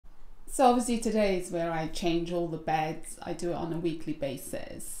So obviously today is where I change all the beds. I do it on a weekly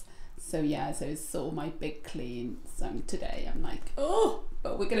basis. So yeah, so it's all my big clean. So today I'm like, oh,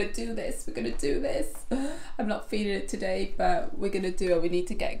 but we're gonna do this. We're gonna do this. I'm not feeling it today, but we're gonna do it. We need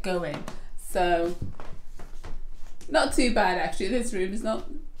to get going. So not too bad actually. This room is not,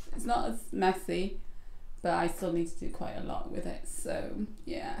 it's not as messy, but I still need to do quite a lot with it. So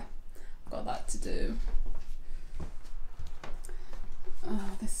yeah, I've got that to do.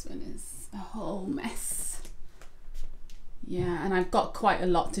 Oh, this one is a whole mess. Yeah, and I've got quite a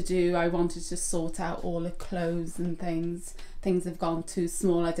lot to do. I wanted to sort out all the clothes and things. Things have gone too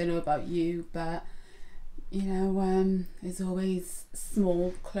small. I don't know about you, but you know, there's always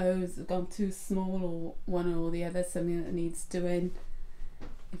small clothes have gone too small, or one or the other, something that needs doing.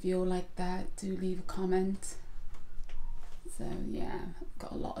 If you're like that, do leave a comment. So yeah, I've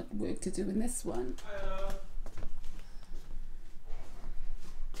got a lot of work to do in this one.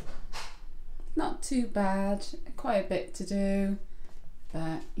 Not too bad, quite a bit to do,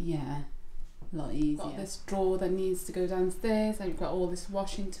 but yeah, a lot easier. Got this drawer that needs to go downstairs. I've got all this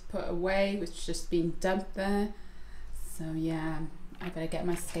washing to put away, which has just been dumped there. So yeah, I better get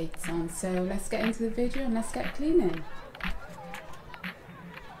my skates on. So let's get into the video and let's get cleaning.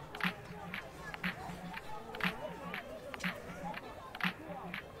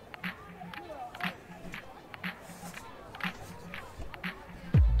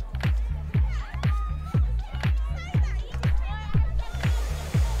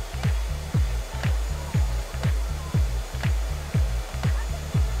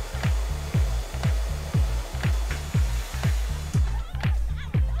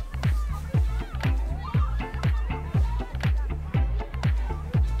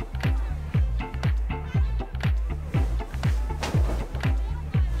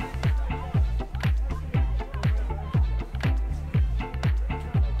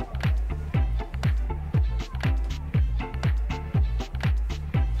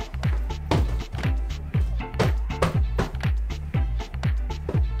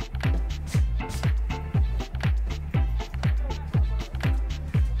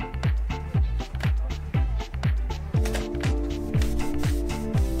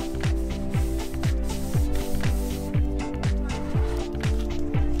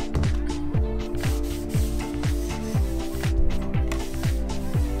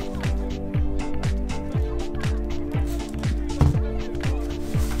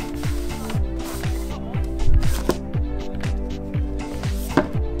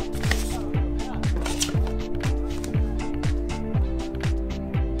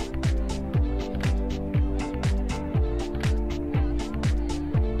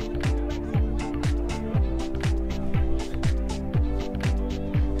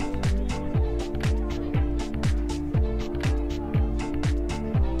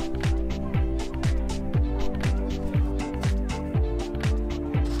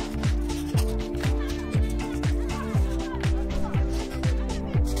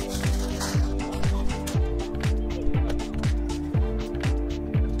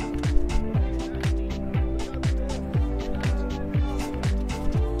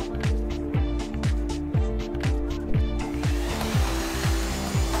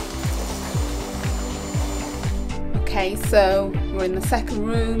 Okay, so we're in the second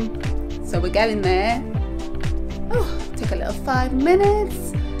room, so we're getting there. Oh, take a little 5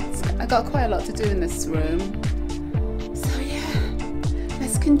 minutes. I got quite a lot to do in this room. So yeah,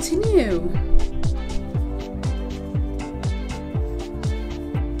 let's continue.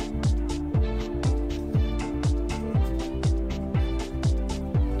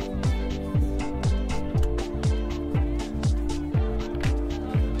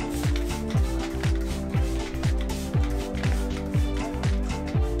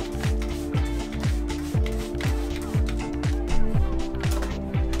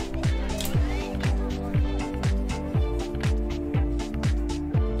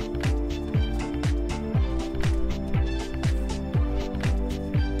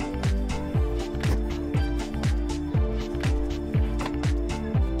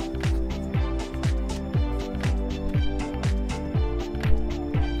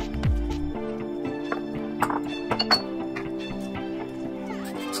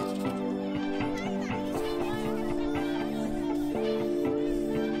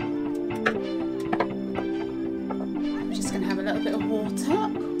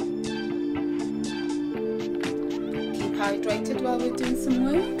 Hydrated while we're doing some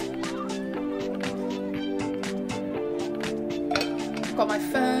work. I've got my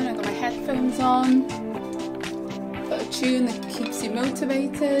phone, I've got my headphones on, got a tune that keeps you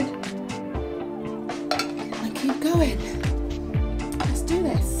motivated, and keep going. Let's do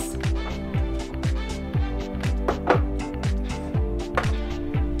this.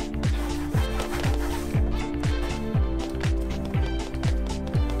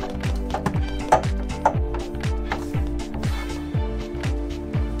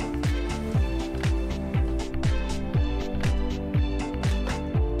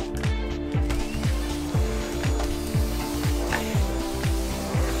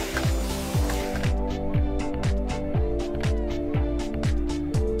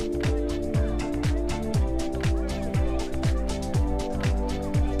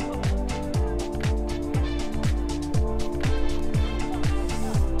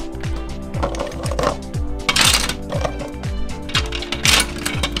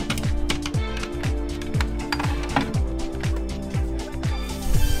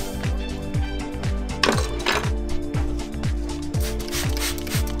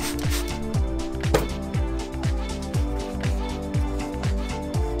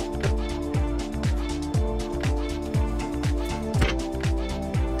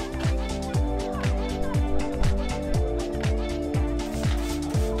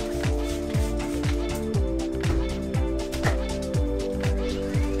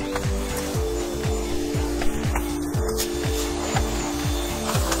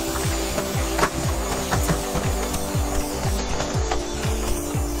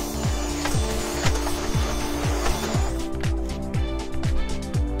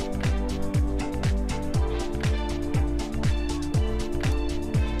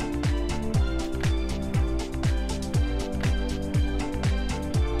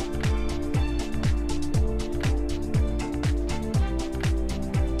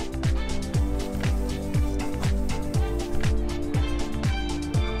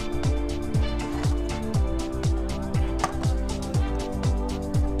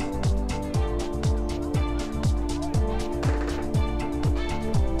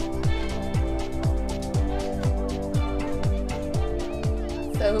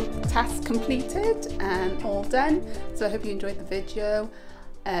 So task completed and all done. So I hope you enjoyed the video.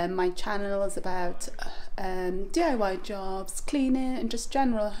 My channel is about DIY jobs, cleaning and just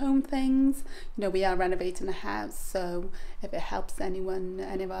general home things. You know, we are renovating a house, so if it helps anyone,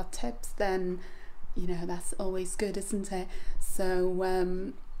 any of our tips, then you know that's always good, isn't it? So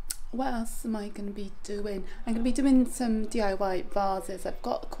what else am I going to be doing? I'm going to be doing some DIY vases. I've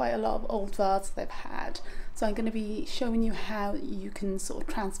got quite a lot of old vases I've had, so I'm going to be showing you how you can sort of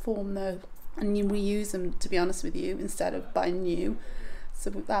transform those and you reuse them, to be honest with you, instead of buying new. So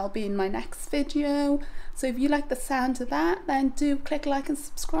that'll be in my next video. So if you like the sound of that, then do click like and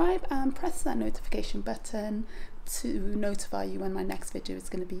subscribe and press that notification button to notify you when my next video is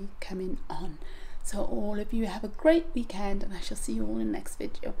going to be coming on. So all of you have a great weekend, and I shall see you all in the next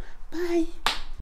video. Bye.